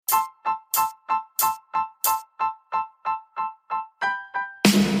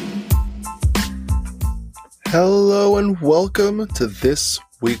Hello and welcome to this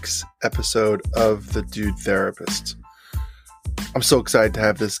week's episode of The Dude Therapist. I'm so excited to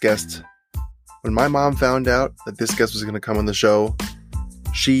have this guest. When my mom found out that this guest was going to come on the show,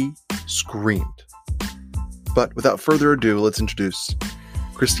 she screamed. But without further ado, let's introduce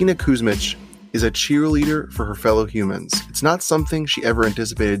Kristina. Kuzmic is a cheerleader for her fellow humans. It's not something she ever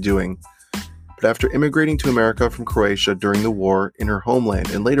anticipated doing, but after immigrating to America from Croatia during the war in her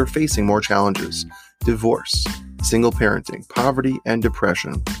homeland and later facing more challenges, divorce, single parenting, poverty, and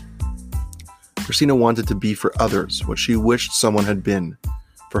depression, Kristina wanted to be for others what she wished someone had been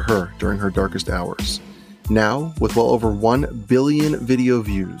for her during her darkest hours. Now, with well over 1 billion video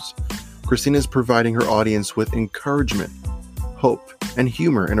views, Kristina is providing her audience with encouragement, hope, and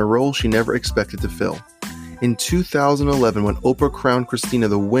humor in a role she never expected to fill. In 2011, when Oprah crowned Kristina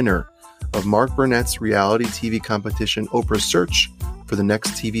the winner of Mark Burnett's reality TV competition, Oprah's Search for the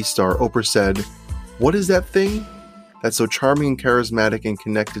Next TV Star, Oprah said, "What is that thing that's so charming and charismatic and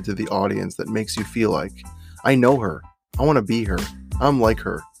connected to the audience that makes you feel like, I know her, I want to be her, I'm like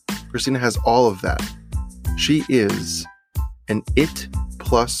her?" Kristina has all of that. She is an it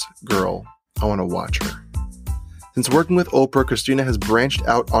plus girl. I want to watch her. Since working with Oprah, Kristina has branched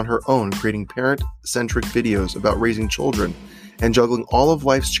out on her own, creating parent-centric videos about raising children and juggling all of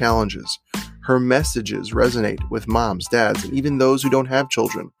life's challenges. Her messages resonate with moms, dads, and even those who don't have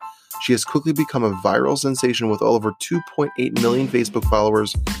children. She has quickly become a viral sensation with over 2.8 million Facebook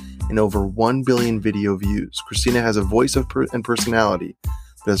followers and over 1 billion video views. Kristina has a voice and personality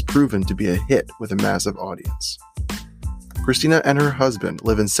that has proven to be a hit with a massive audience. Kristina and her husband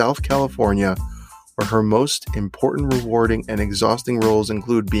live in South California, where her most important, rewarding, and exhausting roles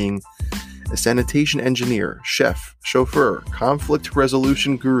include being a sanitation engineer, chef, chauffeur, conflict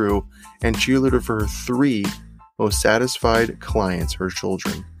resolution guru, and cheerleader for her 3 most satisfied clients, her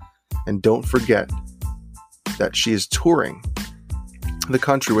children. And don't forget that she is touring the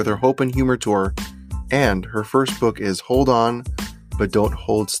country with her Hope and Humor Tour, and her first book is Hold On, But Don't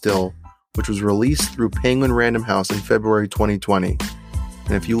Hold Still, which was released through Penguin Random House in February 2020.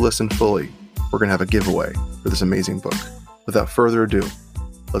 And if you listen fully, we're going to have a giveaway for this amazing book. Without further ado,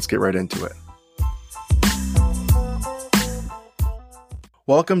 let's get right into it.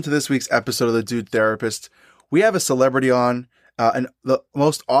 Welcome to this week's episode of The Dude Therapist. We have a celebrity on, and the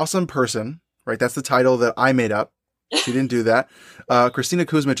most awesome person, right? That's the title that I made up. She didn't do that. Kristina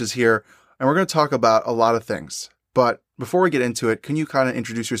Kuzmic is here, and we're going to talk about a lot of things. But before we get into it, can you kind of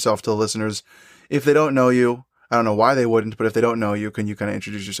introduce yourself to the listeners? If they don't know you, I don't know why they wouldn't, but if they don't know you, can you kind of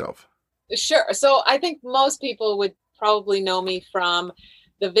introduce yourself? Sure. So I think most people would probably know me from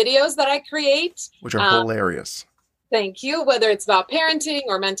the videos that I create. Which are hilarious. Thank you. Whether it's about parenting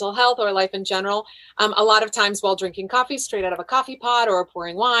or mental health or life in general. A lot of times while drinking coffee straight out of a coffee pot or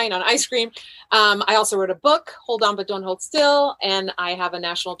pouring wine on ice cream. I also wrote a book, Hold On But Don't Hold Still, and I have a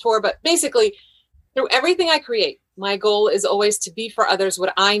national tour. But basically, through everything I create, my goal is always to be for others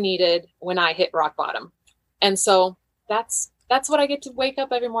what I needed when I hit rock bottom. And so that's what I get to wake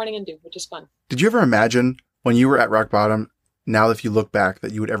up every morning and do, which is fun. Did you ever imagine when you were at rock bottom, now if you look back,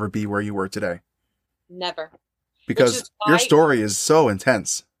 that you would ever be where you were today? Never. Because your story is so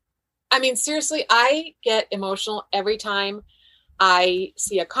intense. I mean, seriously, I get emotional every time I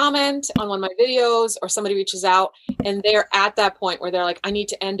see a comment on one of my videos or somebody reaches out and they're at that point where they're like, I need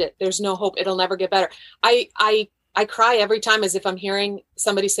to end it. There's no hope. It'll never get better. I cry every time as if I'm hearing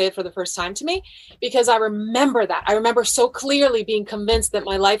somebody say it for the first time to me, because I remember that. I remember so clearly being convinced that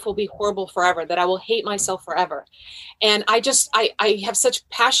my life will be horrible forever, that I will hate myself forever. And I have such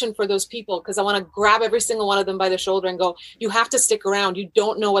passion for those people because I want to grab every single one of them by the shoulder and go, you have to stick around. You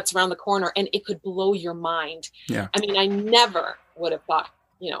don't know what's around the corner, and it could blow your mind. Yeah. I mean, I never would have thought,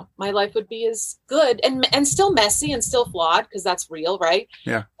 my life would be as good and still messy and still flawed, because that's real, right?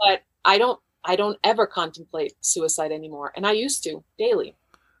 Yeah. But I don't ever contemplate suicide anymore. And I used to daily.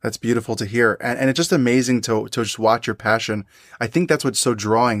 That's beautiful to hear. And it's just amazing to just watch your passion. I think that's what's so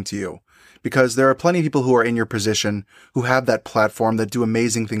drawing to you, because there are plenty of people who are in your position who have that platform that do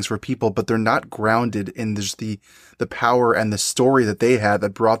amazing things for people, but they're not grounded in just the power and the story that they had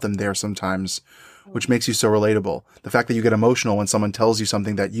that brought them there sometimes, which makes you so relatable. The fact that you get emotional when someone tells you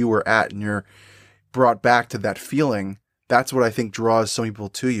something that you were at and you're brought back to that feeling, that's what I think draws so many people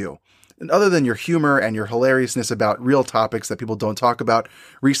to you. And other than your humor and your hilariousness about real topics that people don't talk about,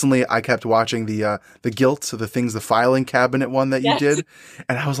 recently I kept watching the guilt, so the filing cabinet one that you did.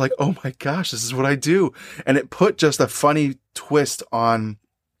 And I was like, oh my gosh, this is what I do. And it put just a funny twist on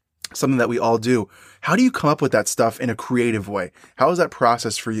something that we all do. How do you come up with that stuff in a creative way? How is that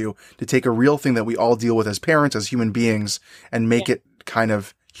process for you to take a real thing that we all deal with as parents, as human beings, and make it kind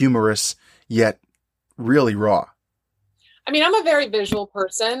of humorous, yet really raw. I mean, I'm a very visual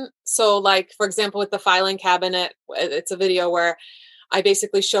person. So like, for example, with the filing cabinet, it's a video where I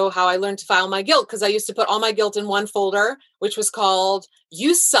basically show how I learned to file my guilt, because I used to put all my guilt in one folder, which was called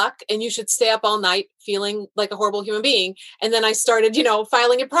 "You Suck and You Should Stay Up All Night Feeling Like a Horrible Human Being." And then I started,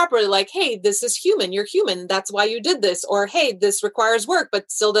 filing it properly. Like, hey, this is human. You're human. That's why you did this. Or, hey, this requires work, but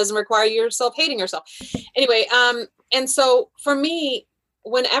still doesn't require yourself hating yourself. Anyway, and so for me,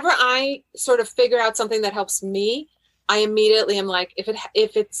 whenever I sort of figure out something that helps me, I immediately am like,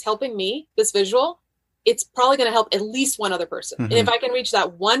 if it's helping me, this visual, it's probably going to help at least one other person. Mm-hmm. And if I can reach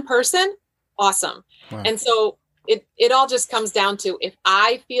that one person, awesome. Wow. And so it all just comes down to, if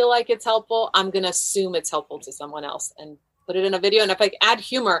I feel like it's helpful, I'm going to assume it's helpful to someone else and put it in a video. And if I add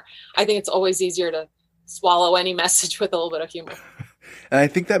humor, I think it's always easier to swallow any message with a little bit of humor. And I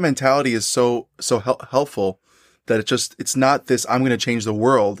think that mentality is so helpful, that it's not this, I'm going to change the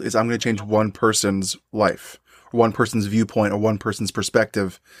world, is I'm going to change one person's life, or one person's viewpoint, or one person's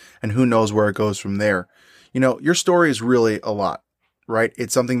perspective, and who knows where it goes from there. Your story is really a lot, right?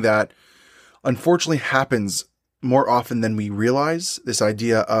 It's something that unfortunately happens more often than we realize, this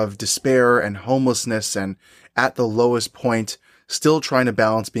idea of despair and homelessness, and at the lowest point, still trying to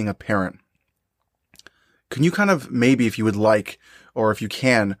balance being a parent. Can you kind of, maybe if you would like, or if you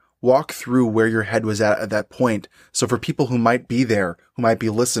can, walk through where your head was at that point? So for people who might be there, who might be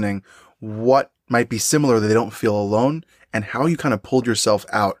listening, what might be similar that they don't feel alone, and how you kind of pulled yourself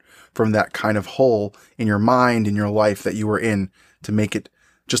out from that kind of hole in your mind, in your life that you were in, to make it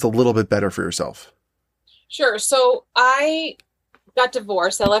just a little bit better for yourself. Sure. So I got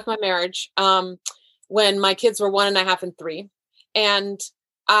divorced. I left my marriage when my kids were 1.5 and 3. And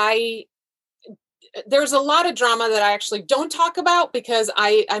there's a lot of drama that I actually don't talk about, because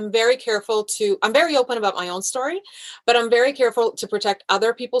I'm very careful I'm very open about my own story, but I'm very careful to protect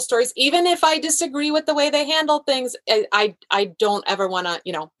other people's stories. Even if I disagree with the way they handle things, I don't ever want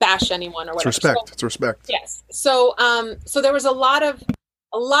to, bash anyone or whatever. It's respect. Yes. So there was a lot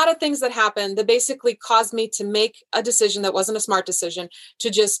of things that happened that basically caused me to make a decision that wasn't a smart decision, to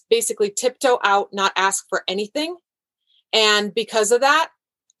just basically tiptoe out, not ask for anything. And because of that,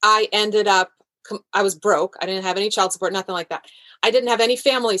 I was broke. I didn't have any child support, nothing like that. I didn't have any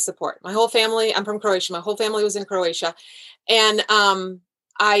family support. My whole family, I'm from Croatia. My whole family was in Croatia. And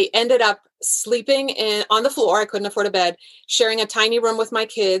I ended up sleeping on the floor. I couldn't afford a bed, sharing a tiny room with my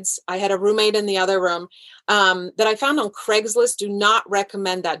kids. I had a roommate in the other room that I found on Craigslist. Do not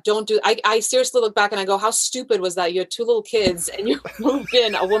recommend that. Don't do. I seriously look back and I go, how stupid was that? You had 2 little kids and you moved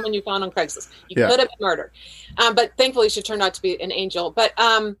in a woman you found on Craigslist. You could have been murdered. But thankfully she turned out to be an angel. But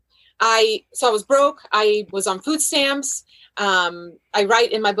I was broke. I was on food stamps. I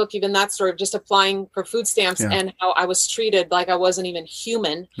write in my book even that story of just applying for food stamps and how I was treated like I wasn't even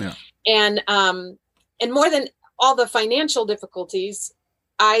human. Yeah. And more than all the financial difficulties,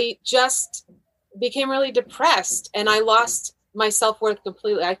 I just became really depressed and I lost my self-worth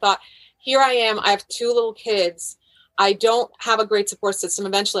completely. I thought, here I am. I have 2 little kids. I don't have a great support system.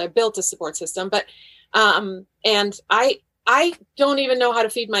 Eventually I built a support system, but, and I don't even know how to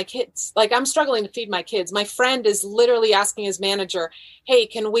feed my kids. Like, I'm struggling to feed my kids. My friend is literally asking his manager, hey,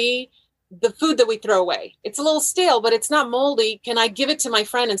 the food that we throw away, it's a little stale, but it's not moldy. Can I give it to my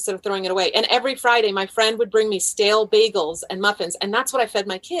friend instead of throwing it away? And every Friday, my friend would bring me stale bagels and muffins. And that's what I fed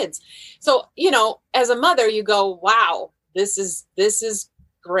my kids. So, as a mother, you go, wow, this is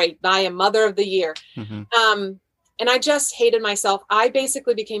great. I am Mother of the Year. Mm-hmm. And I just hated myself. I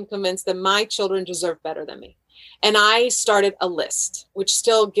basically became convinced that my children deserve better than me. And I started a list, which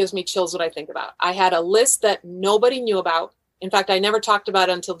still gives me chills when I think about. I had a list that nobody knew about. In fact, I never talked about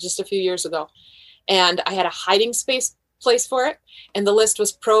it until just a few years ago. And I had a hiding place for it. And the list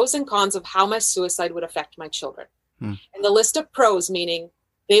was pros and cons of how my suicide would affect my children. And the list of pros, meaning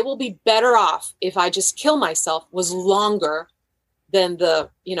they will be better off if I just kill myself, was longer than the,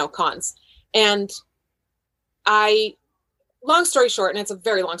 cons. And long story short, and it's a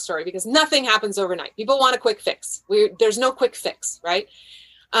very long story because nothing happens overnight. People want a quick fix. There's no quick fix, right?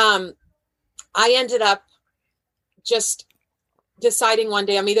 I ended up just deciding one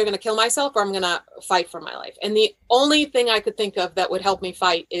day I'm either going to kill myself or I'm going to fight for my life. And the only thing I could think of that would help me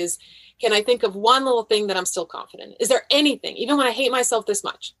fight is, can I think of one little thing that I'm still confident in? Is there anything, even when I hate myself this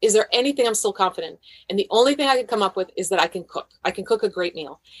much, is there anything I'm still confident in? And the only thing I could come up with is that I can cook. I can cook a great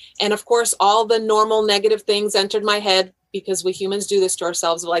meal. And of course, all the normal negative things entered my head, because we humans do this to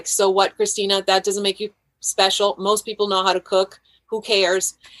ourselves. Like, so what, Kristina? That doesn't make you special. Most people know how to cook. Who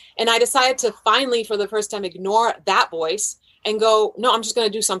cares? And I decided to finally, for the first time, ignore that voice and go, no, I'm just going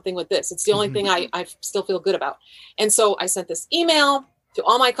to do something with this. It's the only thing I still feel good about. And so I sent this email. to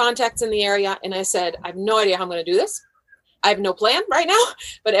all my contacts in the area. And I said, I have no idea how I'm going to do this. I have no plan right now,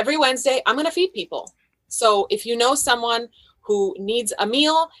 but every Wednesday I'm going to feed people. So if you know someone who needs a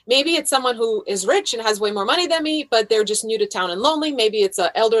meal, maybe it's someone who is rich and has way more money than me, but they're just new to town and lonely. Maybe it's an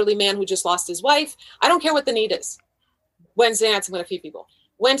elderly man who just lost his wife. I don't care what the need is. Wednesday nights, I'm going to feed people.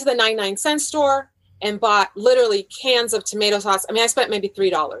 Went to the 99-cent store and bought literally cans of tomato sauce. I mean, I spent maybe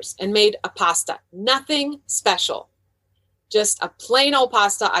 $3 and made a pasta. Nothing special. Just a plain old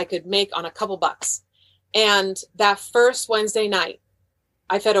pasta I could make on a couple bucks. And that first Wednesday night,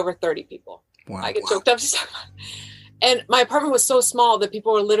 I fed over 30 people. Wow. I get choked up just talking about it. And my apartment was so small that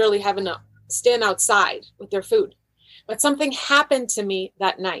people were literally having to stand outside with their food. But something happened to me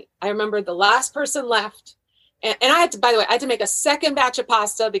that night. I remember the last person left. And I had to, by the way, I had to make a second batch of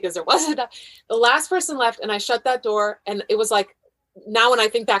pasta because there wasn't enough. The last person left and I shut that door. And it was like, now when I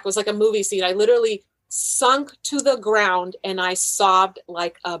think back, it was like a movie scene. I literally sunk to the ground and I sobbed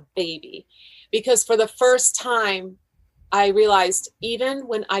like a baby. Because for the first time, I realized even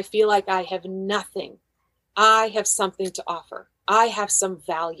when I feel like I have nothing, I have something to offer. I have some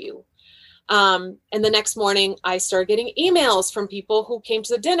value. And the next morning, I started getting emails from people who came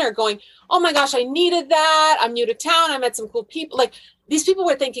to the dinner going, oh my gosh, I needed that. I'm new to town. I met some cool people. Like these people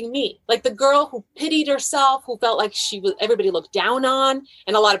were thanking me, like the girl who pitied herself, who felt like everybody looked down on.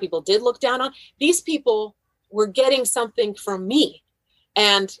 And a lot of people did look down on. These people were getting something from me.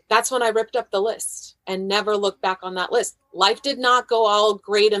 And that's when I ripped up the list and never looked back on that list. Life did not go all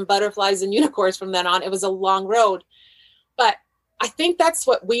great and butterflies and unicorns from then on. It was a long road. But I think that's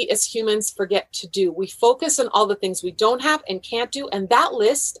what we as humans forget to do. We focus on all the things we don't have and can't do. And that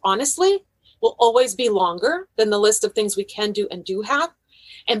list, honestly, will always be longer than the list of things we can do and do have.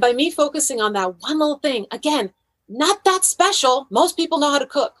 And by me focusing on that one little thing, again, not that special. Most people know how to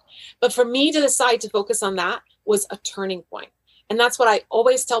cook. But for me to decide to focus on that was a turning point. And that's what I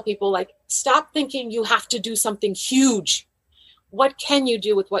always tell people, like, stop thinking you have to do something huge. What can you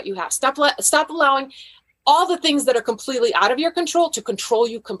do with what you have? Stop allowing all the things that are completely out of your control to control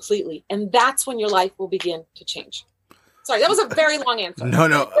you completely. And that's when your life will begin to change. Sorry, that was a very long answer.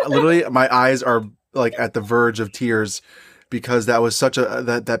 No, literally my eyes are like at the verge of tears because that was such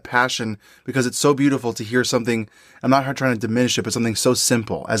that passion, because it's so beautiful to hear something. I'm not trying to diminish it, but something so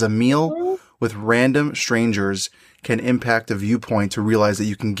simple as a meal with random strangers can impact a viewpoint to realize that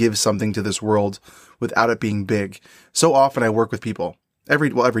you can give something to this world without it being big. So often I work with people. Every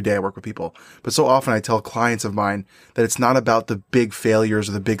day I work with people, but so often I tell clients of mine that it's not about the big failures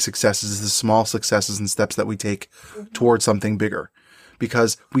or the big successes, it's the small successes and steps that we take towards something bigger.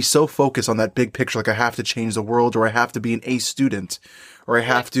 Because we so focus on that big picture, like I have to change the world, or I have to be an A student, or I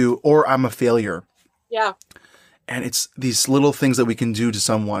have to, or I'm a failure. Yeah. And it's these little things that we can do to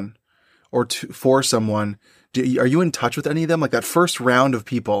someone or for someone. Are you in touch with any of them? Like that first round of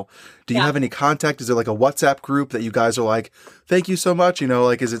people, do you have any contact? Is there like a WhatsApp group that you guys are like, thank you so much? You know,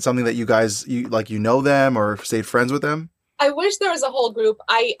 like, is it something that you guys, you know them or stayed friends with them? I wish there was a whole group.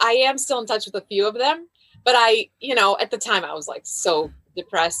 I am still in touch with a few of them, but at the time I was like so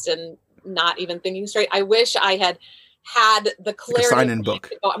depressed and not even thinking straight. I wish I had the clarity. Like a sign-in book.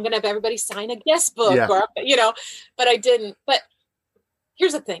 I'm going to have everybody sign a guest book but I didn't. But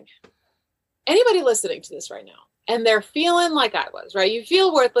here's the thing. Anybody listening to this right now, and they're feeling like I was, right? You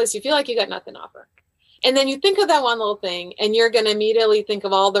feel worthless. You feel like you got nothing to offer. And then you think of that one little thing, and you're going to immediately think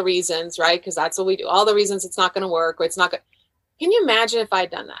of all the reasons, right? Because that's what we do. All the reasons it's not going to work, or it's not good. Can you imagine if I had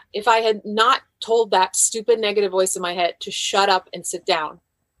done that? If I had not told that stupid negative voice in my head to shut up and sit down,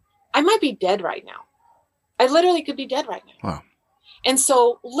 I might be dead right now. I literally could be dead right now. Wow. And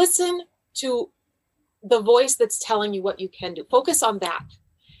so listen to the voice that's telling you what you can do. Focus on that.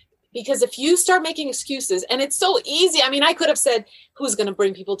 Because if you start making excuses, and it's so easy. I mean, I could have said, who's going to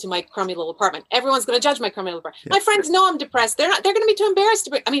bring people to my crummy little apartment? Everyone's going to judge my crummy little apartment. Yeah. My friends know I'm depressed. They're going to be too embarrassed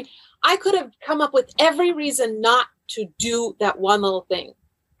to bring. I mean, I could have come up with every reason not to do that one little thing.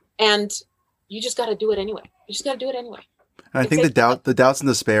 And you just got to do it anyway. You just got to do it anyway. And I think the doubts and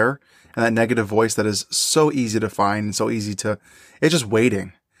despair and that negative voice that is so easy to find and so easy to, it's just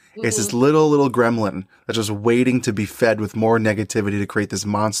waiting. Mm-hmm. It's this little gremlin that's just waiting to be fed with more negativity to create this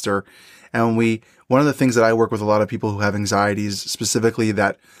monster. And one of the things that I work with a lot of people who have anxieties, specifically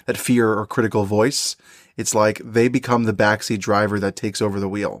that fear or critical voice, it's like they become the backseat driver that takes over the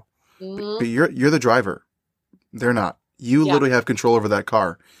wheel. Mm-hmm. But you're the driver. They're not. You literally have control over that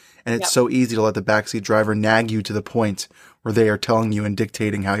car. And it's so easy to let the backseat driver nag you to the point where they are telling you and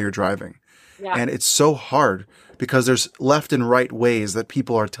dictating how you're driving. Yeah. And it's so hard because there's left and right ways that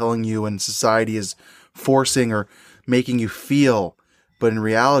people are telling you and society is forcing or making you feel but in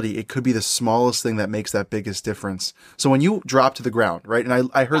reality, it could be the smallest thing that makes that biggest difference. So when you drop to the ground, right?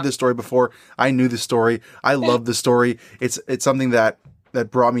 And I heard this story before. I knew the story. I love the story. It's something that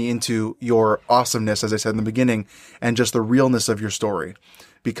brought me into your awesomeness, as I said in the beginning, and just the realness of your story.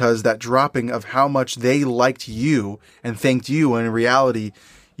 Because that dropping of how much they liked you and thanked you, and in reality,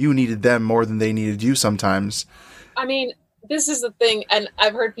 you needed them more than they needed you sometimes. I mean, this is the thing, and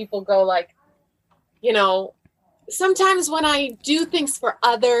I've heard people go like, sometimes when I do things for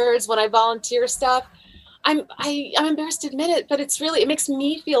others, when I volunteer stuff, I'm embarrassed to admit it, but it makes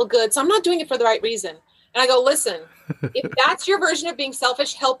me feel good. So I'm not doing it for the right reason. And I go, listen, if that's your version of being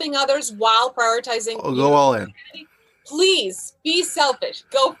selfish, helping others while prioritizing, go all in. Please be selfish.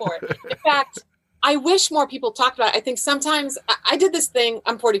 Go for it. In fact, I wish more people talked about it. I think sometimes I did this thing.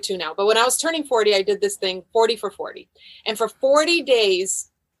 I'm 42 now, but when I was turning 40, I did this thing 40 for 40. And for 40 days,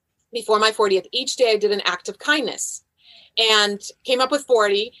 before my 40th, each day I did an act of kindness and came up with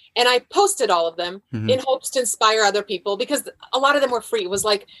 40, and I posted all of them in hopes to inspire other people, because a lot of them were free. It was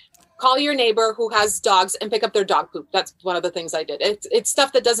like, call your neighbor who has dogs and pick up their dog poop. That's one of the things I did. It's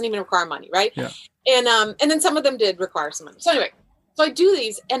stuff that doesn't even require money, right? Yeah. And then some of them did require some money. So anyway, so I do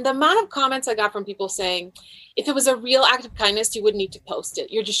these, and the amount of comments I got from people saying, if it was a real act of kindness, you wouldn't need to post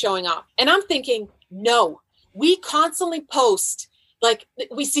it. You're just showing off. And I'm thinking, no, we constantly post. Like,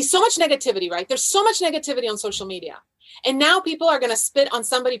 we see so much negativity, right? There's so much negativity on social media. And now people are going to spit on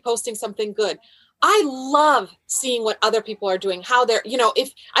somebody posting something good. I love seeing what other people are doing, how they're,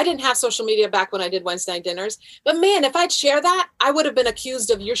 if I didn't have social media back when I did Wednesday night dinners, but man, if I'd share that, I would have been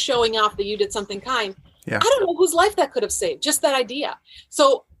accused of you're showing off that you did something kind. Yeah. I don't know whose life that could have saved, just that idea.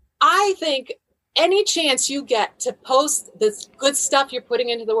 So I think any chance you get to post this good stuff you're putting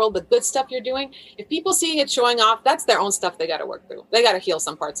into the world, the good stuff you're doing, if people see it showing off, that's their own stuff they got to work through. They got to heal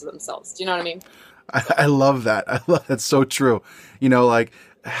some parts of themselves. Do you know what I mean? I love that. That's so true. Like,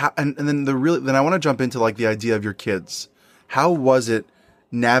 and then then I want to jump into like the idea of your kids. How was it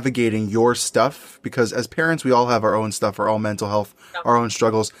navigating your stuff? Because as parents, we all have our own stuff, our own mental health, our own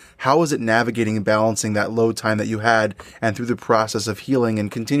struggles. How was it navigating and balancing that low time that you had, and through the process of healing and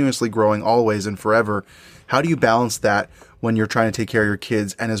continuously growing always and forever? How do you balance that when you're trying to take care of your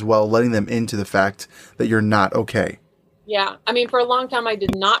kids, and as well letting them into the fact that you're not okay? Yeah. I mean, for a long time, I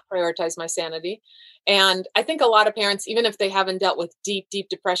did not prioritize my sanity. And I think a lot of parents, even if they haven't dealt with deep, deep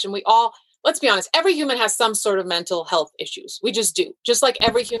depression, let's be honest, every human has some sort of mental health issues. We just do. Just like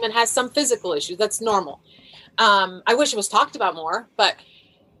every human has some physical issues. That's normal. I wish it was talked about more, but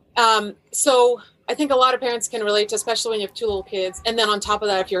so I think a lot of parents can relate to, especially when you have two little kids. And then on top of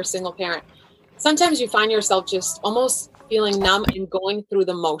that, if you're a single parent, sometimes you find yourself just almost feeling numb and going through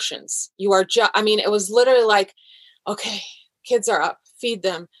the motions. You are it was literally like, okay, kids are up, feed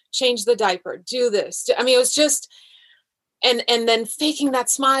them, change the diaper, do this. It was just, and then faking that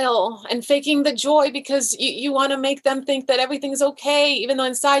smile and faking the joy because you want to make them think that everything's okay, even though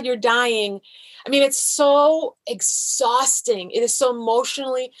inside you're dying. It's so exhausting. It is so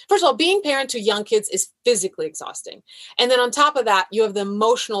emotionally, first of all, being parent to young kids is physically exhausting. And then on top of that, you have the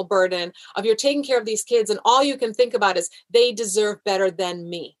emotional burden of you're taking care of these kids, and all you can think about is they deserve better than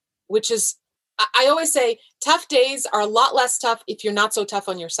me, which is, I always say tough days are a lot less tough if you're not so tough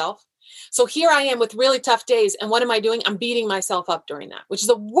on yourself. So here I am with really tough days. And what am I doing? I'm beating myself up during that, which is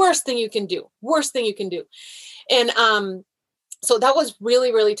the worst thing you can do. And so that was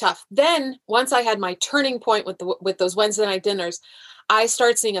really, really tough. Then once I had my turning point with those Wednesday night dinners, I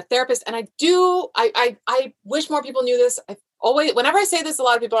started seeing a therapist. And I wish more people knew this. Whenever I say this, a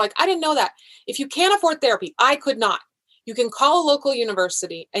lot of people are like, I didn't know that. If you can't afford therapy, I could not. You can call a local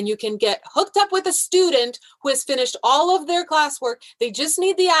university and you can get hooked up with a student who has finished all of their classwork. They just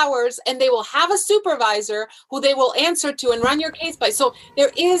need the hours, and they will have a supervisor who they will answer to and run your case by. So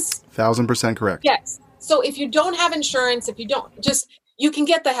there is 1,000% correct. Yes. So if you don't have insurance, you can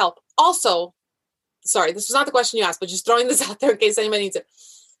get the help. Also, sorry, this was not the question you asked, but just throwing this out there in case anybody needs it.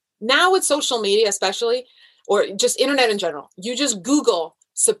 Now with social media, especially, or just internet in general, you just Google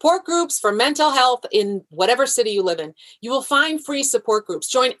support groups for mental health in whatever city you live in. You will find free support groups.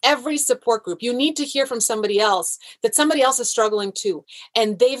 Join every support group. You need to hear from somebody else that somebody else is struggling too,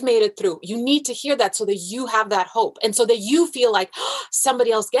 and they've made it through. You need to hear that so that you have that hope, and so that you feel like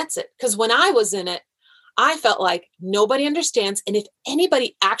somebody else gets it. Because when I was in it, I felt like nobody understands. And if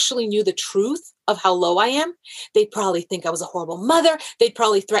anybody actually knew the truth of how low I am, they'd probably think I was a horrible mother. They'd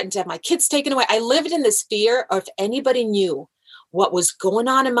probably threaten to have my kids taken away. I lived in this fear of, if anybody knew what was going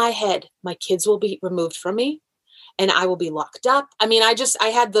on in my head, my kids will be removed from me and I will be locked up. I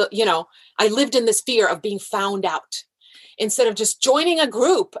lived in this fear of being found out, instead of just joining a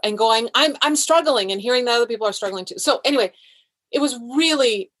group and going, I'm struggling, and hearing that other people are struggling too. So anyway, it was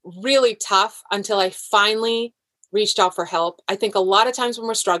really, really tough until I finally reached out for help. I think a lot of times when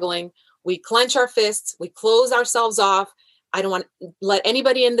we're struggling, we clench our fists, we close ourselves off. I don't want to let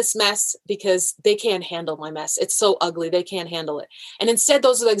anybody in this mess because they can't handle my mess. It's so ugly. They can't handle it. And instead,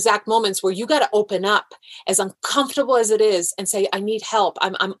 those are the exact moments where you got to open up, as uncomfortable as it is, and say, I need help.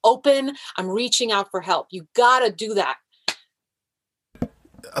 I'm open. I'm reaching out for help. You got to do that.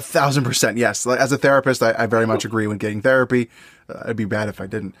 1,000%. Yes. As a therapist, I very much agree with getting therapy. It'd be bad if I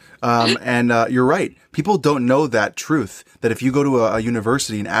didn't. And you're right. People don't know that truth, that if you go to a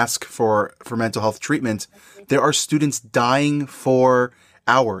university and ask for mental health treatment, there are students dying for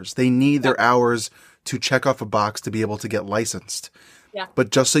hours. They need their hours to check off a box to be able to get licensed. Yeah.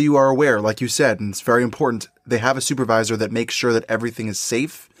 But just so you are aware, like you said, and it's very important, they have a supervisor that makes sure that everything is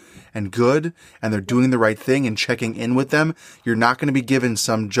safe and good, and they're doing the right thing and checking in with them. You're not going to be given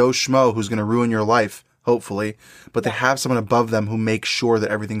some Joe Schmo who's going to ruin your life, hopefully, but they have someone above them who makes sure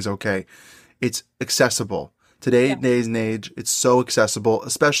that everything's okay. It's accessible. Today's age, it's so accessible,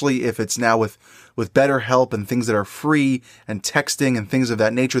 especially if it's now with better help and things that are free and texting and things of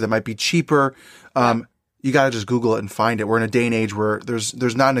that nature that might be cheaper. You got to just Google it and find it. We're in a day and age where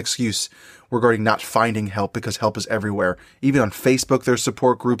there's not an excuse regarding not finding help, because help is everywhere. Even on Facebook, there's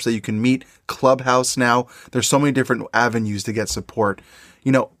support groups that you can meet. Clubhouse now. There's so many different avenues to get support.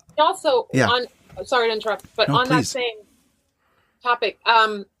 Also, sorry to interrupt, but no, on please. That same topic,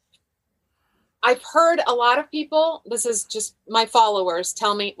 I've heard a lot of people, this is just my followers,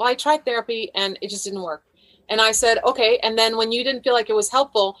 tell me, well, I tried therapy and it just didn't work. And I said, okay. And then when you didn't feel like it was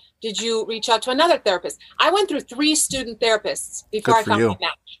helpful, did you reach out to another therapist? I went through 3 student therapists before I found my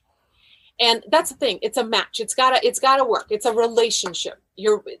match. And that's the thing. It's a match. It's gotta work. It's a relationship.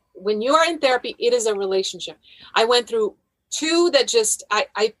 When you are in therapy, it is a relationship. I went through 2 that just,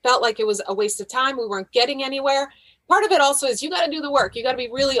 I felt like it was a waste of time. We weren't getting anywhere. Part of it also is you got to do the work. You got to be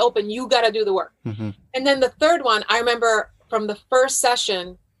really open. You got to do the work. Mm-hmm. And then the third one, I remember from the first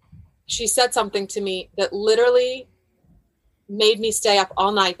session, she said something to me that literally made me stay up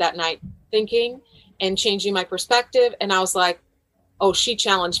all night that night thinking and changing my perspective. And I was like, oh, she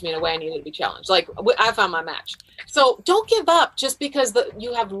challenged me in a way I needed to be challenged. Like, I found my match. So don't give up just because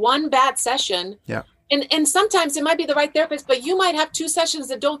you have one bad session. Yeah. And sometimes it might be the right therapist, but you might have 2 sessions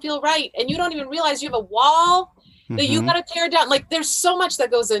that don't feel right. And you don't even realize you have a wall that you got to tear down. Like, there's so much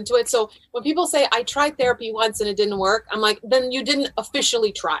that goes into it. So when people say, I tried therapy once and it didn't work, I'm like, then you didn't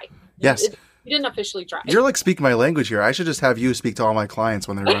officially try. Yes. You didn't officially try. You're like speaking my language here. I should just have you speak to all my clients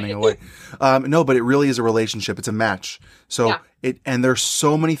when they're running away. No, but it really is a relationship. It's a match. So and there's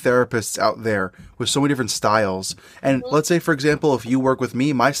so many therapists out there with so many different styles. And let's say, for example, if you work with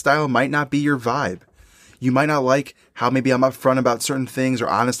me, my style might not be your vibe. You might not like how maybe I'm upfront about certain things or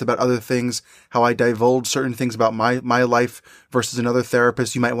honest about other things, how I divulge certain things about my life versus another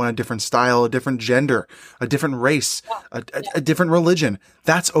therapist. You might want a different style, a different gender, a different race, a different religion.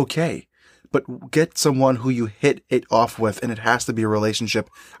 That's okay. But get someone who you hit it off with, and it has to be a relationship.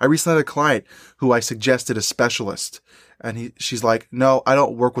 I recently had a client who I suggested a specialist, and she's like, no, I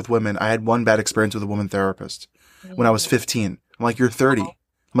don't work with women. I had one bad experience with a woman therapist when I was 15. I'm like, you're 30. I'm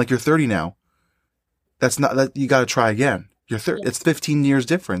like, you're 30 now. That's not that. You got to try again. It's 15 years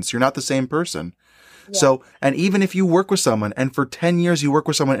difference. You're not the same person. Yeah. So, and even if you work with someone and for 10 years you work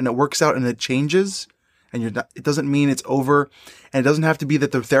with someone and it works out and it changes and it doesn't mean it's over, and it doesn't have to be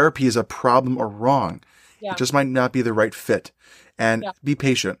that the therapy is a problem or wrong. Yeah. It just might not be the right fit, and be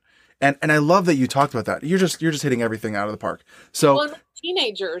patient. And I love that you talked about that. You're just hitting everything out of the park. So my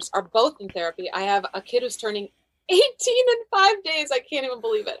teenagers are both in therapy. I have a kid who's turning 18 in 5 days. I can't even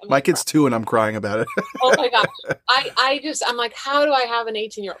believe it. My kid's 2 and I'm crying about it. Oh my gosh. I'm like, how do I have an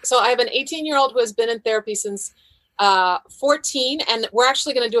 18-year-old? So I have an 18-year-old who has been in therapy since 14, and we're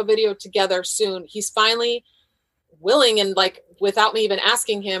actually going to do a video together soon. He's finally willing, and like without me even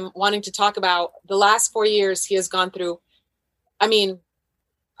asking him, wanting to talk about the last 4 years he has gone through. I mean,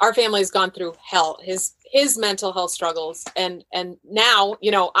 our family has gone through hell. His mental health struggles. And now,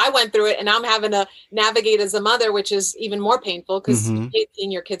 I went through it, and I'm having to navigate as a mother, which is even more painful because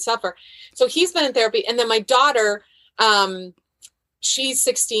seeing your kids suffer. So he's been in therapy. And then my daughter, she's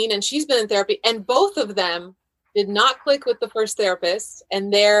 16 and she's been in therapy, and both of them did not click with the first therapist.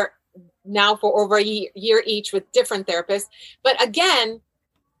 And they're now for over a year each with different therapists. But again,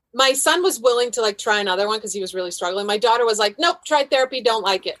 my son was willing to like try another one because he was really struggling. My daughter was like, nope, tried therapy, don't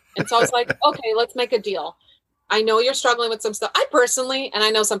like it. And so I was like, okay, let's make a deal. I know you're struggling with some stuff. I personally, and I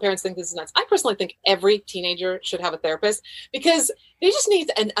know some parents think this is nuts, I personally think every teenager should have a therapist because they just need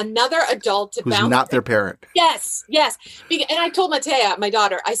another adult to bounce. Who's not their parent. Yes. And I told Matea, my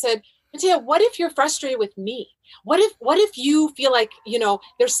daughter, I said, Matea, what if you're frustrated with me? What if you feel like,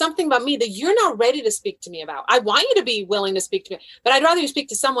 there's something about me that you're not ready to speak to me about? I want you to be willing to speak to me, but I'd rather you speak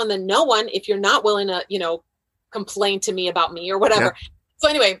to someone than no one if you're not willing to, complain to me about me or whatever. Yeah. So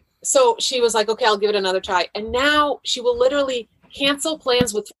anyway, so she was like, okay, I'll give it another try. And now she will literally cancel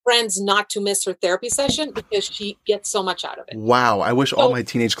plans with friends not to miss her therapy session because she gets so much out of it. Wow. I wish all my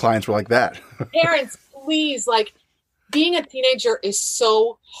teenage clients were like that. Parents, please, like, being a teenager is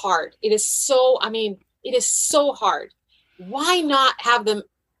so hard. It is so hard. Why not have them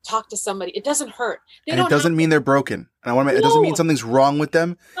talk to somebody? It doesn't hurt. It doesn't mean they're broken. And it doesn't mean something's wrong with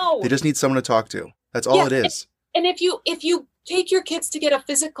them. No. They just need someone to talk to. That's all it is. And if you take your kids to get a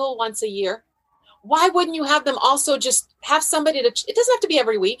physical once a year, why wouldn't you have them also just have somebody it doesn't have to be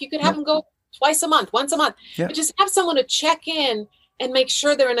every week. You could have them go twice a month, once a month, but just have someone to check in and make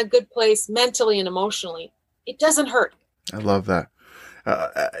sure they're in a good place mentally and emotionally. It doesn't hurt. I love that.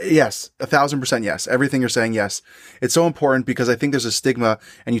 Yes, 1,000% yes. Everything you're saying, yes. It's so important because I think there's a stigma,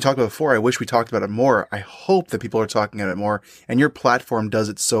 and you talked about it before. I wish we talked about it more. I hope that people are talking about it more, and your platform does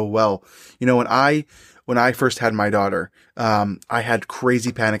it so well. When I first had my daughter, I had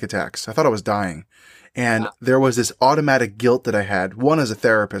crazy panic attacks. I thought I was dying. And there was this automatic guilt that I had. One, as a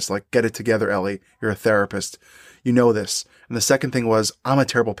therapist, like, get it together, Ellie. You're a therapist. You know this. And the second thing was, I'm a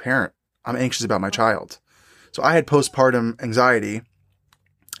terrible parent. I'm anxious about my child. So I had postpartum anxiety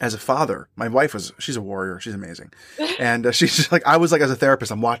as a father. My wife she's a warrior. She's amazing. And she's just like, I was like, as a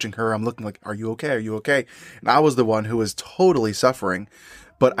therapist, I'm watching her. I'm looking like, are you okay? Are you okay? And I was the one who was totally suffering,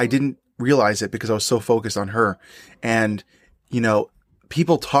 but I didn't realize it because I was so focused on her. And,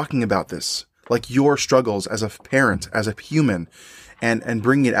 people talking about this, like your struggles as a parent, as a human, and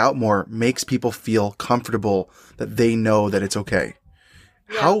bringing it out more makes people feel comfortable that they know that it's okay.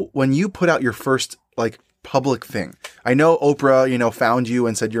 Yeah. When you put out your first, public thing, I know Oprah, found you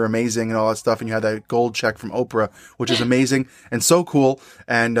and said you're amazing and all that stuff, and you had that gold check from Oprah, which is amazing and so cool.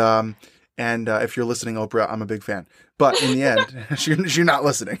 And if you're listening, Oprah, I'm a big fan. But in the end, you're not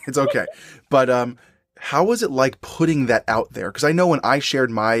listening. It's okay. But how was it like putting that out there? Because I know when I shared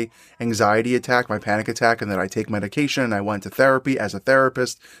my anxiety attack, my panic attack, and that I take medication and I went to therapy as a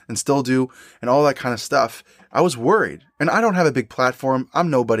therapist and still do, and all that kind of stuff, I was worried. And I don't have a big platform. I'm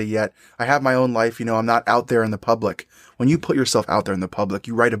nobody yet. I have my own life. I'm not out there in the public. When you put yourself out there in the public,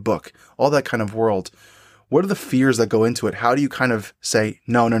 you write a book, all that kind of world. What are the fears that go into it? How do you kind of say,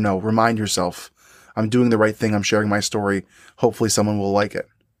 no, remind yourself, I'm doing the right thing. I'm sharing my story. Hopefully someone will like it.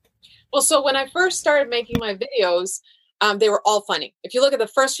 Well, so when I first started making my videos, they were all funny. If you look at the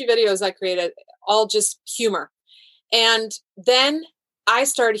first few videos I created, all just humor. And then I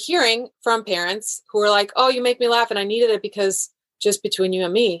started hearing from parents who were like, oh, you make me laugh. And I needed it because just between you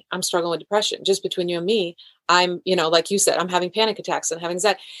and me, I'm struggling with depression. Just between you and me, I'm, like you said, I'm having panic attacks and having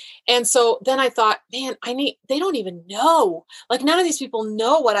that. And so then I thought, man, they don't even know. Like, none of these people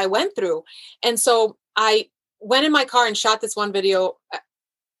know what I went through. And so I went in my car and shot this one video.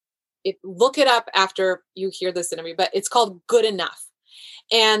 Look it up after you hear this interview, but it's called Good Enough.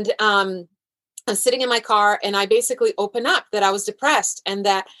 And I'm sitting in my car and I basically open up that I was depressed and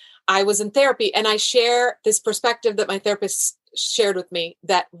that I was in therapy. And I share this perspective that my therapist shared with me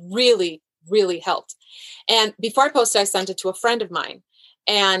that really, really helped. And before I posted, I sent it to a friend of mine.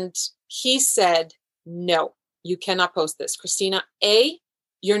 And he said, no, you cannot post this. Kristina,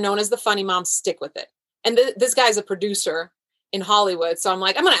 you're known as the funny mom, stick with it. And this guy's a producer in Hollywood. So I'm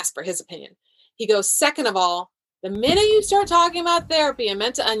like, I'm going to ask for his opinion. He goes, second of all, the minute you start talking about therapy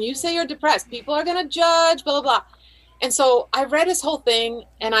and you say you're depressed, people are going to judge, blah, blah, blah. And so I read his whole thing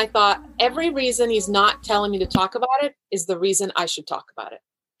and I thought every reason he's not telling me to talk about it is the reason I should talk about it.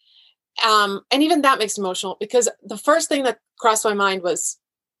 And even that makes me emotional because the first thing that crossed my mind was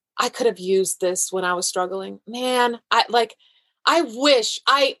I could have used this when I was struggling. Man, I wish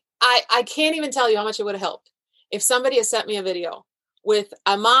I can't even tell you how much it would have helped if somebody had sent me a video with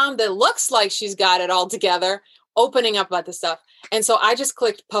a mom that looks like she's got it all together, opening up about this stuff. And so I just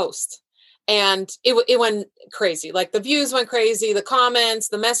clicked post and it went crazy. Like the views went crazy, the comments,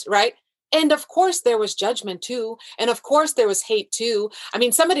 the mess, right? And of course there was judgment too. And of course there was hate too. I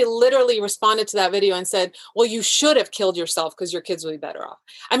mean, somebody literally responded to that video and said, well, you should have killed yourself because your kids would be better off.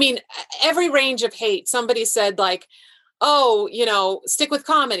 I mean, every range of hate. Somebody said like, oh, stick with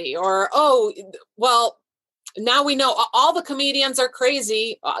comedy, or, oh, well, now we know all the comedians are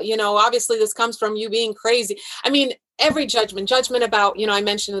crazy. Obviously this comes from you being crazy. I mean, every judgment about, I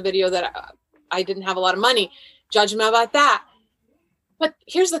mentioned in the video that I didn't have a lot of money, judgment about that. But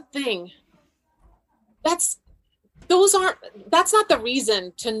here's the thing. That's not the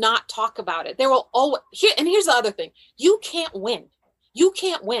reason to not talk about it. There will always, here's the other thing. You can't win. You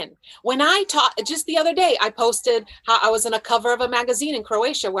can't win. When I taught, just the other day, I posted how I was on a cover of a magazine in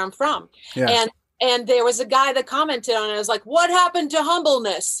Croatia, where I'm from. Yeah. And there was a guy that commented on it. I was like, what happened to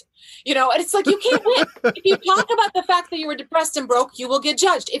humbleness? And it's like, you can't win. If you talk about the fact that you were depressed and broke, you will get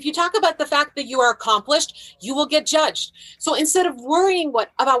judged. If you talk about the fact that you are accomplished, you will get judged. So instead of worrying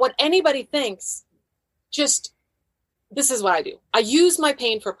about what anybody thinks, this is what I do. I use my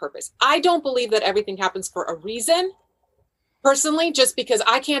pain for purpose. I don't believe that everything happens for a reason. Personally, just because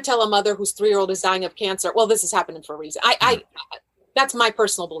I can't tell a mother whose 3-year-old is dying of cancer, well, this is happening for a reason. That's my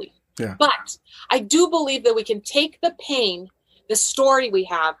personal belief. Yeah. But I do believe that we can take the pain, the story we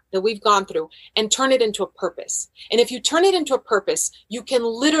have that we've gone through, and turn it into a purpose. And if you turn it into a purpose, you can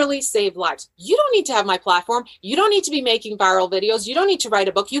literally save lives. You don't need to have my platform. You don't need to be making viral videos. You don't need to write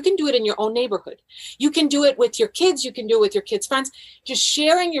a book. You can do it in your own neighborhood. You can do it with your kids. You can do it with your kids' friends. Just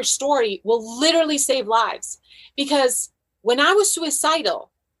sharing your story will literally save lives. Because when I was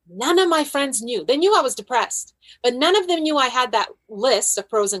suicidal, none of my friends knew. They knew I was depressed, but none of them knew I had that list of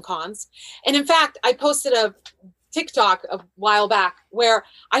pros and cons. And in fact, I posted a TikTok a while back where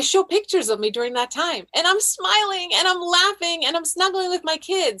I show pictures of me during that time, and I'm smiling and I'm laughing and I'm snuggling with my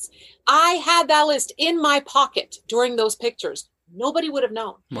kids. I had that list in my pocket during those pictures. Nobody would have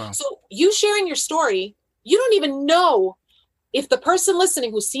known. Wow. So you sharing your story, you don't even know if the person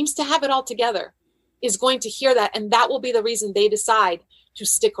listening who seems to have it all together is going to hear that, and that will be the reason they decide to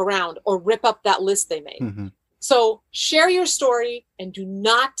stick around or rip up that list they made. Mm-hmm. So share your story and do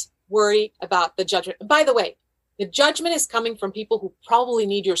not worry about the judgment. And by the way, the judgment is coming from people who probably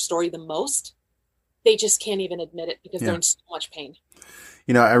need your story the most. They just can't even admit it because they're in so much pain.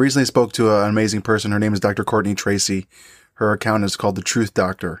 I recently spoke to an amazing person. Her name is Dr. Courtney Tracy. Her account is called The Truth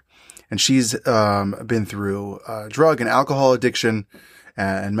Doctor. And she's been through drug and alcohol addiction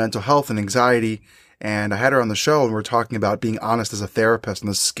and mental health and anxiety. And I had her on the show, and we were talking about being honest as a therapist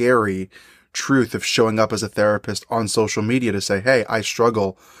and the scary truth of showing up as a therapist on social media to say, hey, I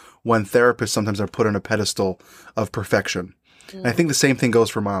struggle, when therapists sometimes are put on a pedestal of perfection. And I think the same thing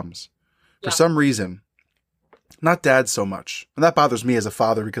goes for moms. For some reason, not dads so much. And that bothers me as a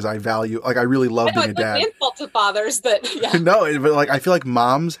father because I really love being a dad. It's an insult to fathers that, No, but I feel like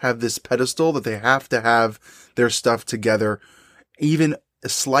moms have this pedestal that they have to have their stuff together, even a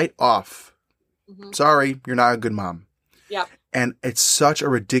slight off. Sorry, you're not a good mom. Yeah. And it's such a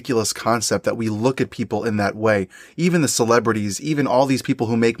ridiculous concept that we look at people in that way. Even the celebrities, even all these people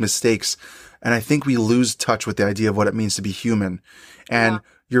who make mistakes. And I think we lose touch with the idea of what it means to be human. And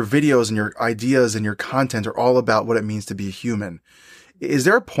your videos and your ideas and your content are all about what it means to be a human. Is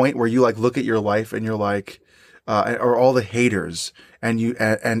there a point where you look at your life and you're like, or all the haters, and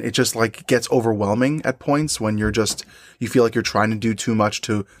it just gets overwhelming at points when you feel like you're trying to do too much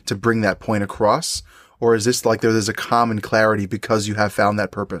to bring that point across? Or is this there's a common clarity because you have found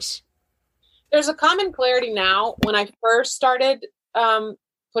that purpose? There's a common clarity now. When I first started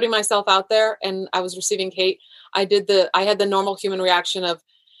putting myself out there and I was receiving hate, I had the normal human reaction of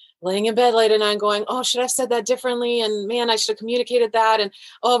laying in bed late at night going, oh, should I have said that differently? And man, I should have communicated that. And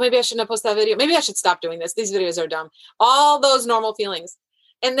oh, maybe I shouldn't have posted that video. Maybe I should stop doing this. These videos are dumb. All those normal feelings.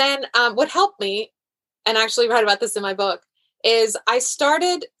 And then what helped me, and I actually write about this in my book, is I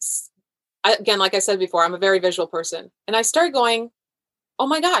started, again, like I said before, I'm a very visual person. And I started going, oh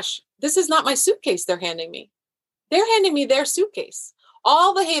my gosh, this is not my suitcase they're handing me. They're handing me their suitcase.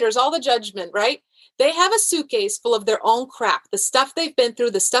 All the haters, all the judgment, right? They have a suitcase full of their own crap, the stuff they've been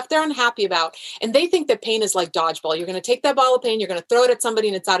through, the stuff they're unhappy about. And they think that pain is like dodgeball. You're going to take that ball of pain, you're going to throw it at somebody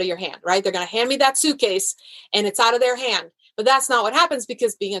and it's out of your hand, right? They're going to hand me that suitcase and it's out of their hand. But that's not what happens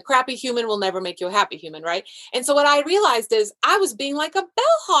because being a crappy human will never make you a happy human, right? And so what I realized is I was being like a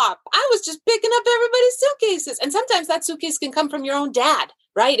bellhop. I was just picking up everybody's suitcases. And sometimes that suitcase can come from your own dad,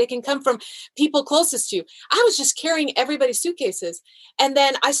 right? It can come from people closest to you. I was just carrying everybody's suitcases. And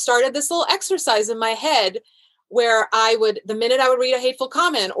then I started this little exercise in my head where the minute I would read a hateful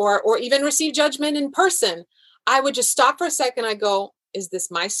comment or even receive judgment in person, I would just stop for a second. I go, is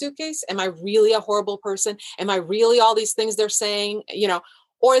this my suitcase? Am I really a horrible person? Am I really all these things they're saying,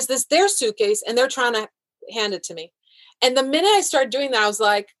 or is this their suitcase and they're trying to hand it to me? And the minute I started doing that, I was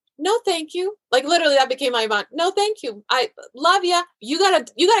like, no, thank you. Literally that became my bond. No, thank you. I love you. You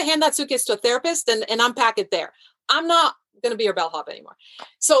gotta hand that suitcase to a therapist and unpack it there. I'm not going to be your bellhop anymore.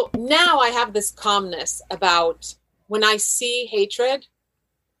 So now I have this calmness about when I see hatred,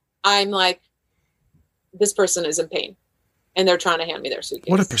 I'm like, this person is in pain and they're trying to hand me their suitcase.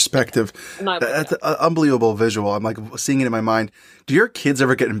 What a perspective. That's an unbelievable visual. I'm seeing it in my mind. Do your kids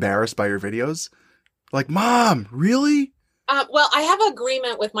ever get embarrassed by your videos? Mom, really? Well, I have an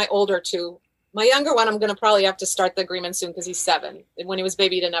agreement with my older two My younger one, I'm going to probably have to start the agreement soon because he's 7. When he was a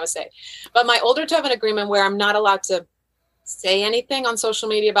baby, he didn't have a say. But my older two have an agreement where I'm not allowed to say anything on social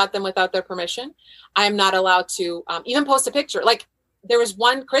media about them without their permission. I am not allowed to even post a picture. Like there was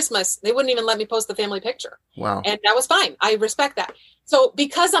one Christmas, they wouldn't even let me post the family picture. Wow. And that was fine. I respect that. So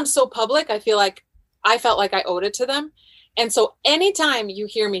because I'm so public, I felt like I owed it to them. And so anytime you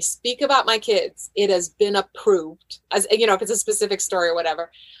hear me speak about my kids, it has been approved, as you know, if it's a specific story or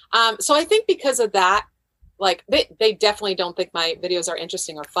whatever. So I think because of that, like they definitely don't think my videos are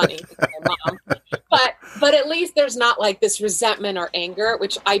interesting or funny. My mom. But at least there's not like this resentment or anger,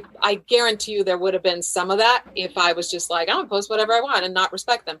 which I guarantee you there would have been some of that if I was just like, I'm gonna post whatever I want and not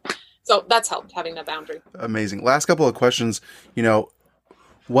respect them. So that's helped, having that boundary. Amazing. Last couple of questions.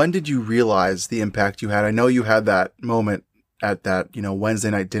 When did you realize the impact you had? I know you had that moment at that, Wednesday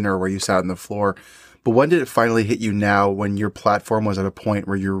night dinner where you sat on the floor, but when did it finally hit you now when your platform was at a point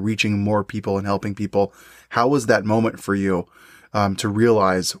where you're reaching more people and helping people? How was that moment for you to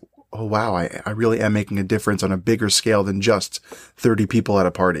realize, oh, wow, I really am making a difference on a bigger scale than just 30 people at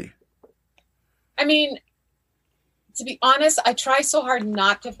a party? I mean, to be honest, I try so hard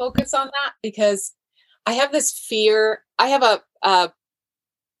not to focus on that because I have this fear. I have a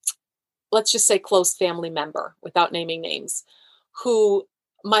let's just say close family member, without naming names, who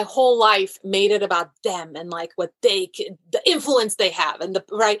my whole life made it about them and like what the influence they have and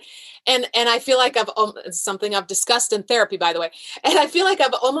and I feel like it's something I've discussed in therapy, by the way, and I feel like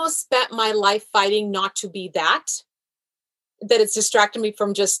I've almost spent my life fighting not to be that it's distracted me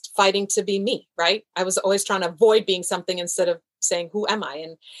from just fighting to be me, right? I was always trying to avoid being something instead of saying, who am I?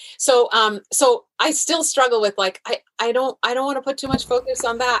 And so I still struggle with like, I don't want to put too much focus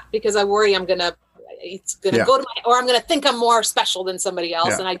on that because I worry it's going to go to or I'm going to think I'm more special than somebody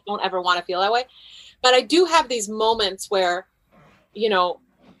else. And I don't ever want to feel that way. But I do have these moments where,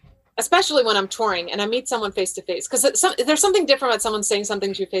 especially when I'm touring and I meet someone face to face, because there's something different about someone saying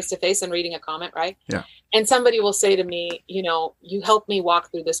something to you face to face and reading a comment, right? Yeah. And somebody will say to me, you helped me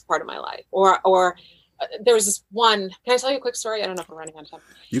walk through this part of my life, or there was this one. Can I tell you a quick story? I don't know if we're running out of time.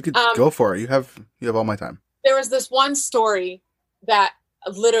 You could go for it. You have all my time. There was this one story that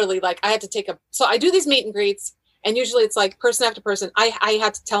literally, like, I had to so I do these meet and greets, and usually it's like person after person. I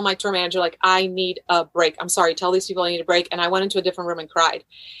had to tell my tour manager, like, I need a break. I'm sorry, tell these people I need a break. And I went into a different room and cried.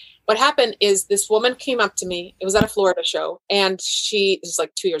 What happened is this woman came up to me. It was at a Florida show, and this was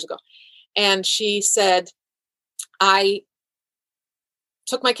like 2 years ago. And she said, I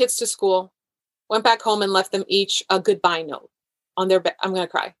took my kids to school, went back home and left them each a goodbye note on their bed. I'm going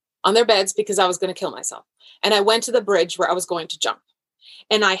to cry on their beds because I was going to kill myself. And I went to the bridge where I was going to jump.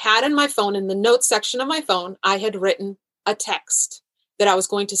 And I had in my phone, in the notes section of my phone, I had written a text that I was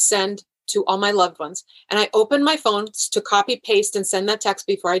going to send to all my loved ones. And I opened my phone to copy, paste, and send that text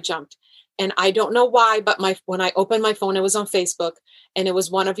before I jumped. And I don't know why, but when I opened my phone, it was on Facebook and it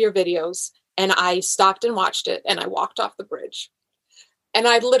was one of your videos. And I stopped and watched it and I walked off the bridge. And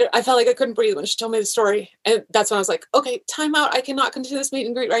I felt like I couldn't breathe when she told me the story. And that's when I was like, okay, time out. I cannot continue this meet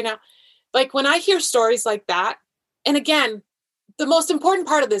and greet right now. Like when I hear stories like that, and again, the most important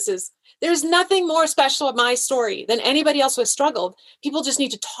part of this is there's nothing more special about my story than anybody else who has struggled. People just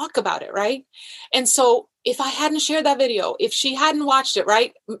need to talk about it, right? And so if I hadn't shared that video, if she hadn't watched it,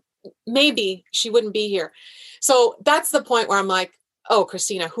 right, maybe she wouldn't be here. So that's the point where I'm like, oh,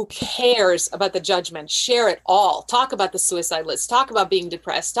 Kristina, who cares about the judgment? Share it all. Talk about the suicide list. Talk about being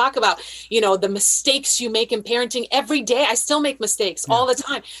depressed. Talk about, the mistakes you make in parenting every day. I still make mistakes all the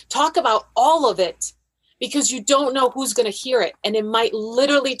time. Talk about all of it because you don't know who's going to hear it. And it might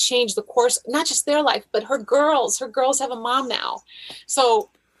literally change the course, not just their life, but her girls. Her girls have a mom now. So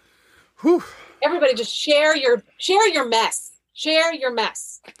everybody just share your mess. Share your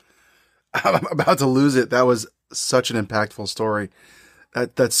mess. I'm about to lose it. That was such an impactful story.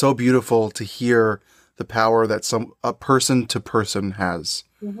 That's so beautiful to hear the power that a person to person has.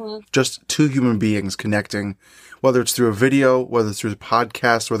 Mm-hmm. Just two human beings connecting, whether it's through a video, whether it's through a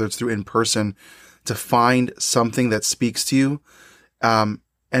podcast, whether it's through in person, to find something that speaks to you.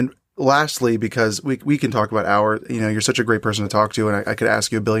 And lastly, because we can talk about you're such a great person to talk to, and I could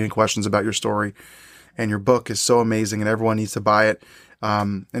ask you a billion questions about your story, and your book is so amazing and everyone needs to buy it.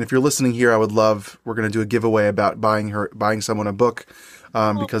 And if you're listening here, we're going to do a giveaway about buying someone a book,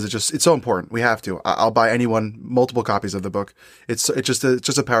 because it's so important. We have to. I'll buy anyone multiple copies of the book. It's just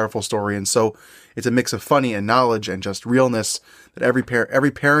a powerful story. And so it's a mix of funny and knowledge and just realness that every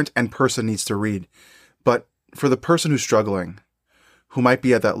parent and person needs to read. But for the person who's struggling, who might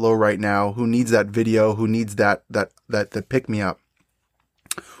be at that low right now, who needs that video, who needs that pick me up,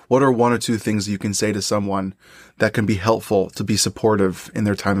 what are one or two things you can say to someone that can be helpful to be supportive in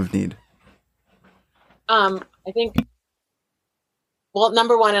their time of need? I think, well,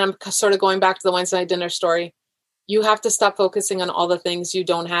 number one, and I'm sort of going back to the Wednesday night dinner story. You have to stop focusing on all the things you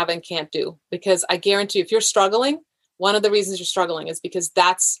don't have and can't do, because I guarantee you, if you're struggling, one of the reasons you're struggling is because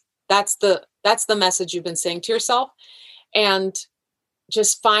that's the message you've been saying to yourself. And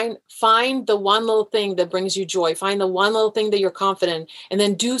just find the one little thing that brings you joy. Find the one little thing that you're confident in, and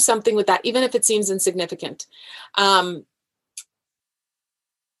then do something with that, even if it seems insignificant. One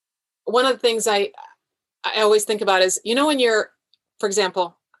of the things I always think about is, when you're, for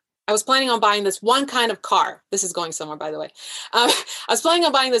example, I was planning on buying this one kind of car. This is going somewhere, by the way. I was planning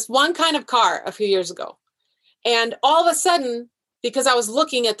on buying this one kind of car a few years ago. And all of a sudden, because I was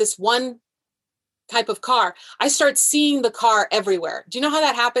looking at this one type of car, I start seeing the car everywhere. Do you know how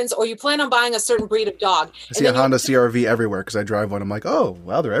that happens? Or you plan on buying a certain breed of dog. I see a Honda CRV everywhere because I drive one. I'm like, oh,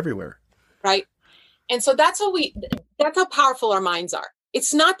 wow, they're everywhere. Right. And so that's how powerful our minds are.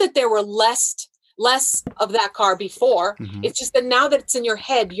 It's not that there were less of that car before. Mm-hmm. It's just that now that it's in your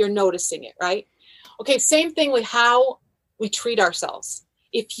head, you're noticing it, right? Okay, same thing with how we treat ourselves.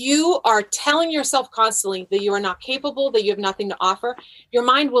 If you are telling yourself constantly that you are not capable, that you have nothing to offer, your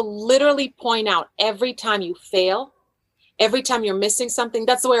mind will literally point out every time you fail, every time you're missing something.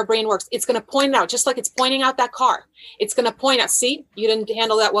 That's the way our brain works. It's going to point out, just like it's pointing out that car. It's going to point out, see, you didn't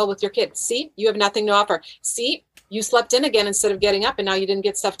handle that well with your kids. See, you have nothing to offer. See, you slept in again instead of getting up and now you didn't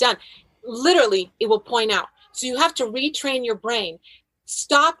get stuff done. Literally, it will point out. So you have to retrain your brain.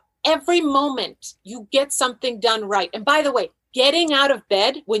 Stop every moment you get something done right. And by the way, getting out of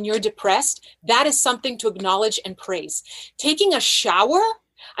bed when you're depressed, that is something to acknowledge and praise. Taking a shower,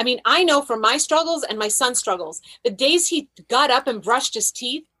 I mean, I know from my struggles and my son's struggles, the days he got up and brushed his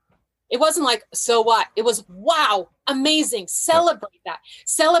teeth, it wasn't like, so what? It was, wow, amazing. Celebrate that.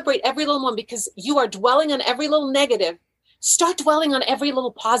 Celebrate every little one, because you are dwelling on every little negative. Start dwelling on every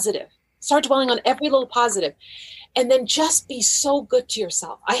little positive. Start dwelling on every little positive. And then just be so good to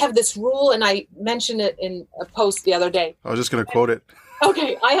yourself. I have this rule, and I mentioned it in a post the other day. I was just going to quote it.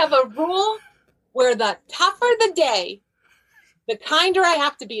 Okay. I have a rule where the tougher the day, the kinder I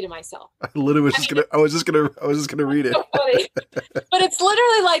have to be to myself. I literally was I was just gonna read it. So funny. But it's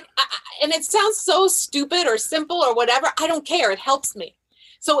literally like, and it sounds so stupid or simple or whatever. I don't care. It helps me.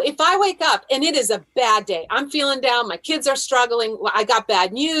 So if I wake up and it is a bad day, I'm feeling down, my kids are struggling, I got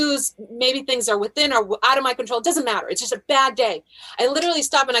bad news, maybe things are within or out of my control, it doesn't matter. It's just a bad day. I literally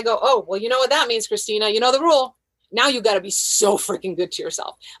stop and I go, oh, well, you know what that means, Kristina? You know the rule. Now you got to be so freaking good to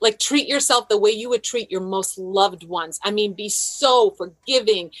yourself. Like, treat yourself the way you would treat your most loved ones. I mean, be so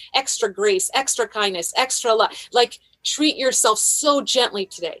forgiving, extra grace, extra kindness, extra love. Like, treat yourself so gently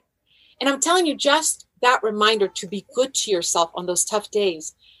today. And I'm telling you, just that reminder to be good to yourself on those tough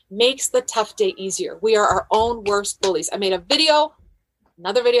days makes the tough day easier. We are our own worst bullies. I made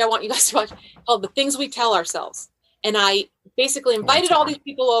another video I want you guys to watch, called The Things We Tell Ourselves. And I basically invited all these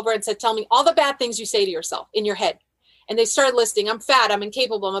people over and said, tell me all the bad things you say to yourself in your head. And they started listing, I'm fat, I'm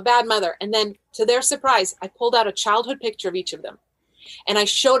incapable, I'm a bad mother. And then, to their surprise, I pulled out a childhood picture of each of them. And I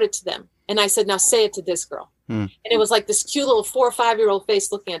showed it to them. And I said, now say it to this girl. And it was like this cute little 4 or 5-year-old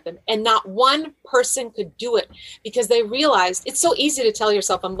face looking at them. And not one person could do it, because they realized it's so easy to tell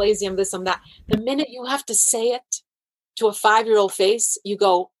yourself, I'm lazy, I'm this, I'm that. The minute you have to say it to a 5-year-old face, you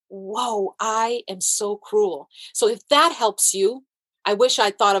go, whoa, I am so cruel. So if that helps you, I wish I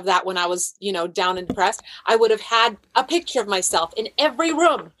thought of that when I was, down and depressed. I would have had a picture of myself in every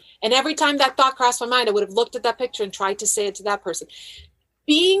room. And every time that thought crossed my mind, I would have looked at that picture and tried to say it to that person.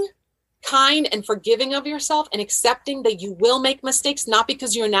 Being kind and forgiving of yourself and accepting that you will make mistakes, not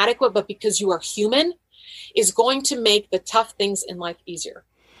because you're inadequate, but because you are human, is going to make the tough things in life easier.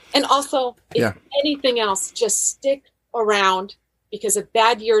 And also, if anything else, just stick around, because a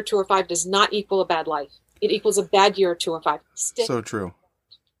bad year or 2 or 5 does not equal a bad life. It equals a bad year or 2 or 5. So true.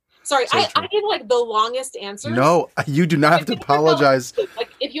 Sorry, I give like the longest answers. No, you do not have to apologize. Like,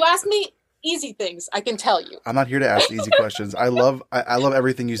 if you ask me easy things, I can tell you. I'm not here to ask easy questions. I love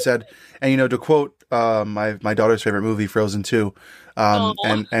everything you said. And, to quote my daughter's favorite movie, Frozen 2,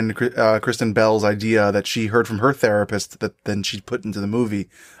 and Kristen Bell's idea that she heard from her therapist that then she put into the movie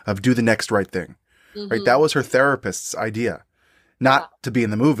of do the next right thing. Mm-hmm. Right? That was her therapist's idea. Not to be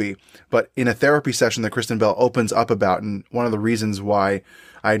in the movie, but in a therapy session that Kristen Bell opens up about. And one of the reasons why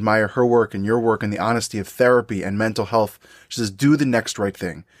I admire her work and your work and the honesty of therapy and mental health, she says, do the next right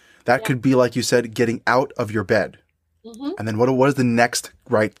thing. That could be, like you said, getting out of your bed. Mm-hmm. And then what is the next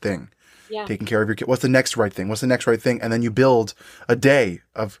right thing? Yeah. Taking care of your kid. What's the next right thing? What's the next right thing? And then you build a day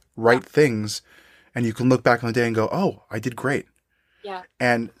of right things, and you can look back on the day and go, oh, I did great. Yeah.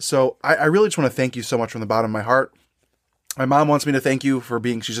 And so I really just want to thank you so much from the bottom of my heart. My mom wants me to thank you for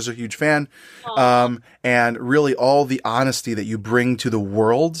she's just a huge fan. And really all the honesty that you bring to the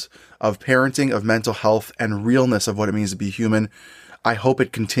world of parenting, of mental health, and realness of what it means to be human. I hope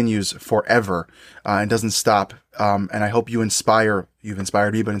it continues forever and doesn't stop. And I hope you've inspired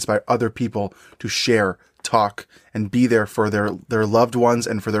me, but inspire other people to share, talk, and be there for their loved ones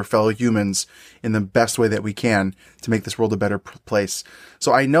and for their fellow humans in the best way that we can to make this world a better place.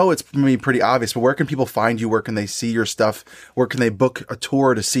 So I know it's maybe pretty obvious, but where can people find you? Where can they see your stuff? Where can they book a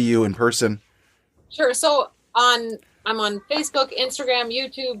tour to see you in person? Sure. So I'm on Facebook, Instagram,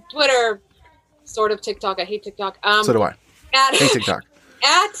 YouTube, Twitter, sort of TikTok. I hate TikTok. So do I. Hey, TikTok.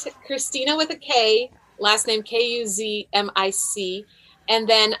 At Kristina with a K, last name Kuzmic. And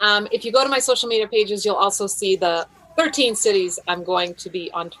then if you go to my social media pages, you'll also see the 13 cities I'm going to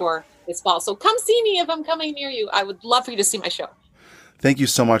be on tour this fall. So come see me if I'm coming near you. I would love for you to see my show. Thank you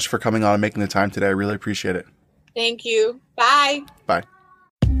so much for coming on and making the time today. I really appreciate it. Thank you. Bye. Bye.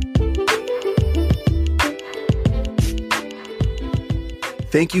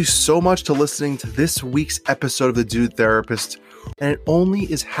 Thank you so much for listening to this week's episode of The Dude Therapist. And it only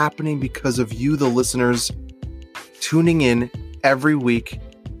is happening because of you, the listeners, tuning in every week,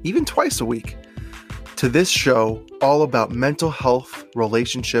 even twice a week, to this show all about mental health,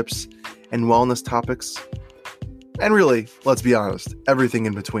 relationships, and wellness topics. And really, let's be honest, everything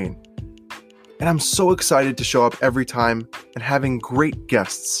in between. And I'm so excited to show up every time and having great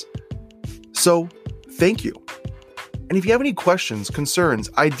guests. So, thank you. And if you have any questions, concerns,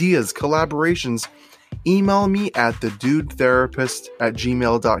 ideas, collaborations, email me at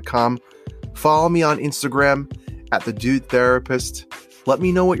thedudetherapist@gmail.com. Follow me on Instagram at thedudetherapist. Let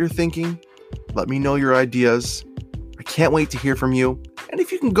me know what you're thinking. Let me know your ideas. I can't wait to hear from you. And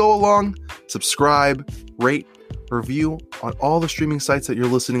if you can go along, subscribe, rate, review on all the streaming sites that you're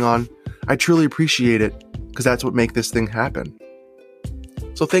listening on. I truly appreciate it because that's what makes this thing happen.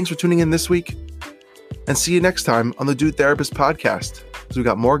 So thanks for tuning in this week. And see you next time on the Dude Therapist podcast, because we've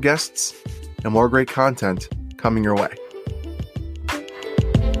got more guests and more great content coming your way.